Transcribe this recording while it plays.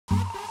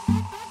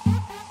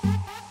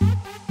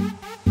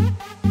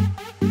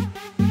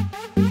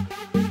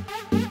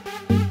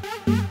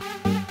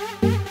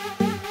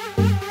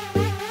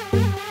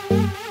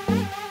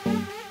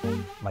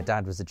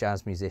dad was a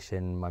jazz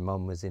musician, my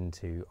mum was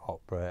into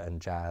opera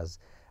and jazz,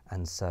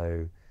 and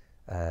so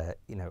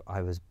you know,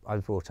 I was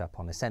brought up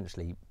on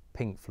essentially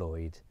Pink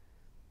Floyd,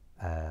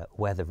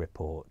 Weather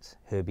Report,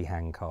 Herbie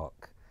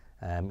Hancock.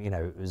 You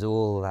know, it was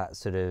all that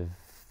sort of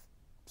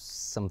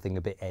something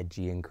a bit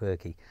edgy and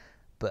quirky,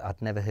 but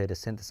I'd never heard a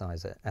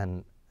synthesizer,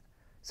 and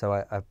so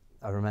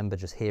I remember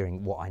just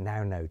hearing what I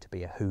now know to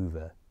be a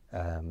Hoover,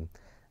 and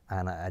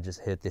I just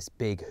heard this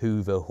big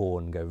Hoover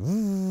horn go,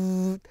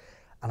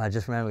 and I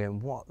just remember going,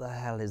 what the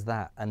hell is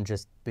that? And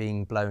just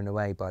being blown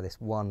away by this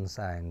one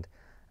sound,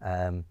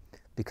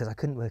 because I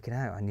couldn't work it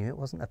out. I knew it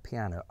wasn't a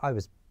piano. I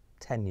was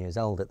 10 years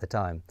old at the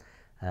time,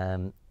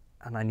 and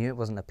I knew it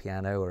wasn't a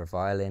piano or a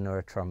violin or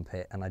a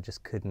trumpet, and I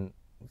just couldn't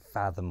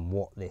fathom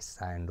what this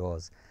sound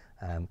was.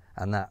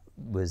 And that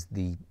was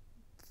the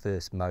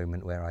first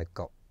moment where I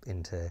got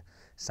into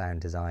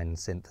sound design,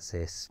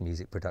 synthesis,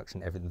 music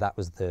production, everything. That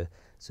was the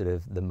sort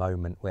of the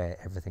moment where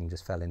everything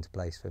just fell into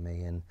place for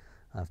me, and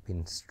I've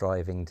been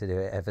striving to do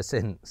it ever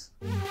since.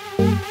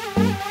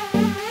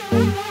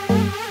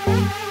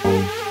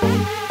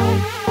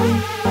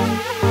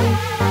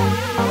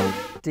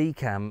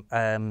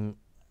 DCAM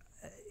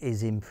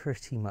is in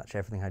pretty much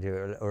everything I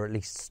do, or at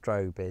least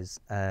strobe is.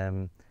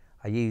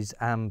 I use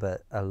amber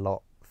a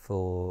lot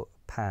for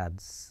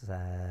pads,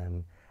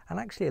 and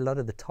actually a lot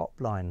of the top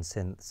line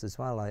synths as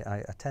well.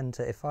 I tend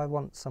to, if I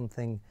want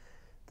something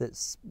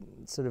that's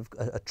sort of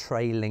a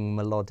trailing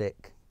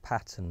melodic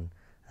pattern,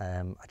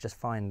 I just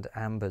find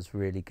amber's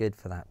really good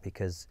for that,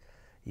 because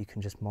you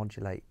can just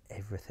modulate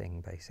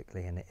everything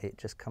basically, and it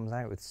just comes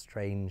out with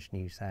strange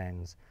new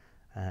sounds.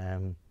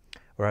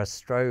 Whereas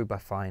strobe, I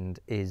find,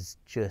 is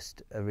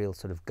just a real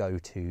sort of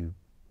go-to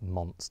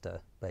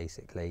monster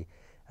basically.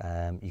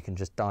 You can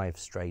just dive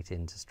straight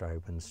into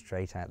strobe, and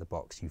straight out the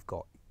box you've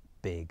got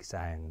big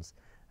sounds,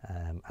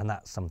 and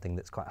that's something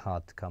that's quite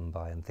hard to come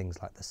by, and things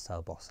like the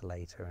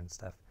sub-oscillator and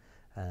stuff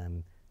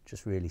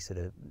just really sort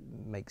of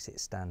makes it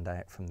stand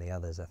out from the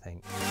others, I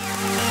think.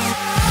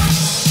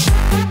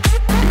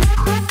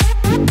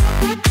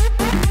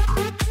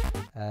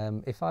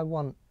 If I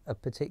want a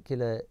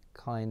particular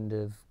kind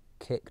of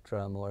kick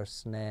drum or a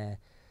snare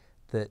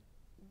that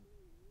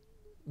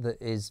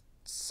is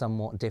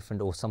somewhat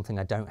different, or something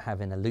I don't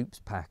have in a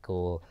loops pack,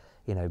 or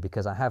you know,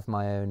 because I have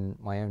my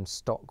own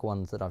stock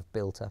ones that I've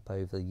built up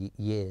over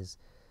years,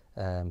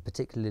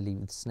 particularly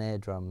with snare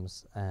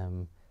drums,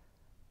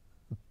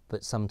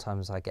 but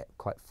sometimes I get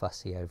quite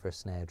fussy over a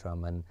snare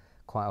drum, and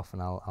quite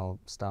often I'll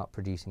start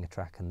producing a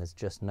track and there's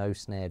just no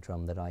snare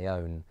drum that I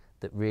own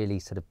that really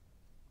sort of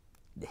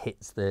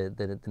hits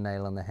the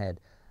nail on the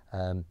head.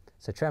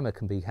 So tremor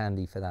can be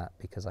handy for that,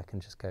 because I can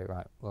just go,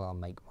 right, well, I'll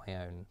make my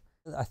own.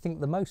 I think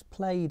the most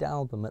played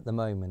album at the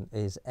moment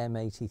is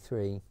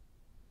M83,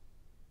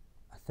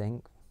 I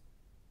think.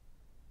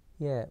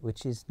 Yeah,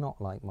 which is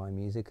not like my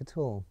music at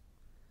all.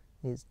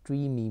 It's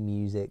dreamy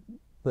music,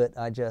 but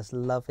I just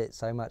love it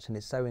so much, and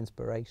it's so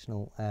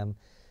inspirational.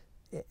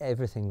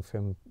 Everything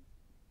from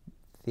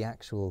the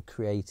actual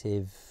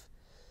creative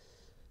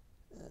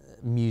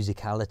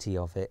musicality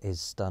of it is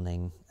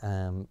stunning,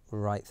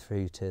 right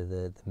through to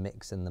the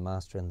mix and the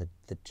master, and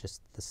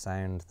just the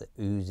sound that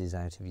oozes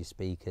out of your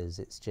speakers.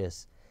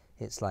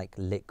 It's like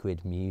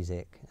liquid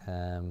music.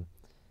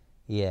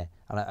 Yeah,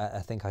 and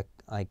I think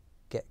I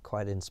get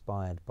quite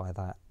inspired by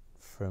that,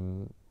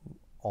 from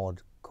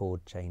odd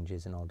chord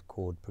changes and odd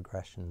chord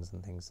progressions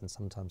and things, and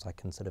sometimes I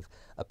can sort of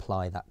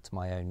apply that to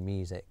my own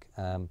music.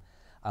 And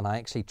I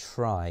actually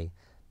try,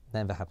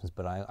 never happens,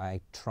 but I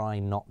try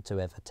not to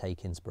ever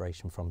take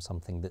inspiration from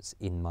something that's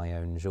in my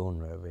own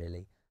genre,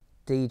 really.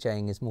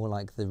 DJing is more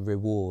like the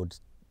reward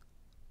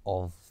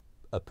of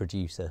a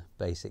producer,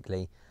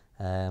 basically.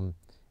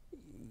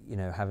 You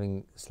know,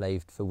 having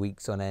slaved for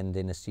weeks on end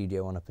in a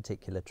studio on a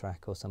particular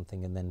track or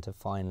something, and then to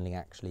finally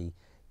actually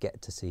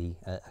get to see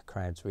a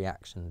crowd's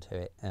reaction to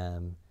it,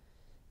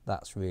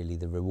 that's really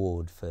the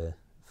reward for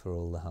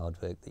all the hard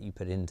work that you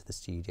put into the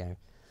studio.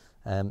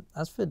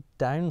 As for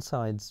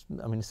downsides,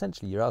 I mean,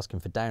 essentially you're asking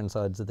for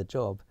downsides of the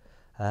job.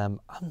 I'm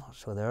not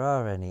sure there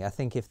are any. I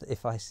think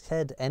if I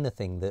said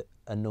anything that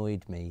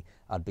annoyed me,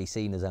 I'd be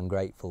seen as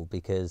ungrateful,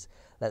 because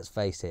let's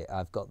face it,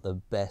 I've got the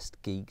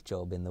best geek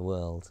job in the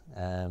world.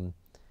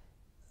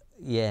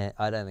 Yeah,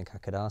 I don't think I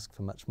could ask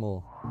for much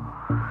more.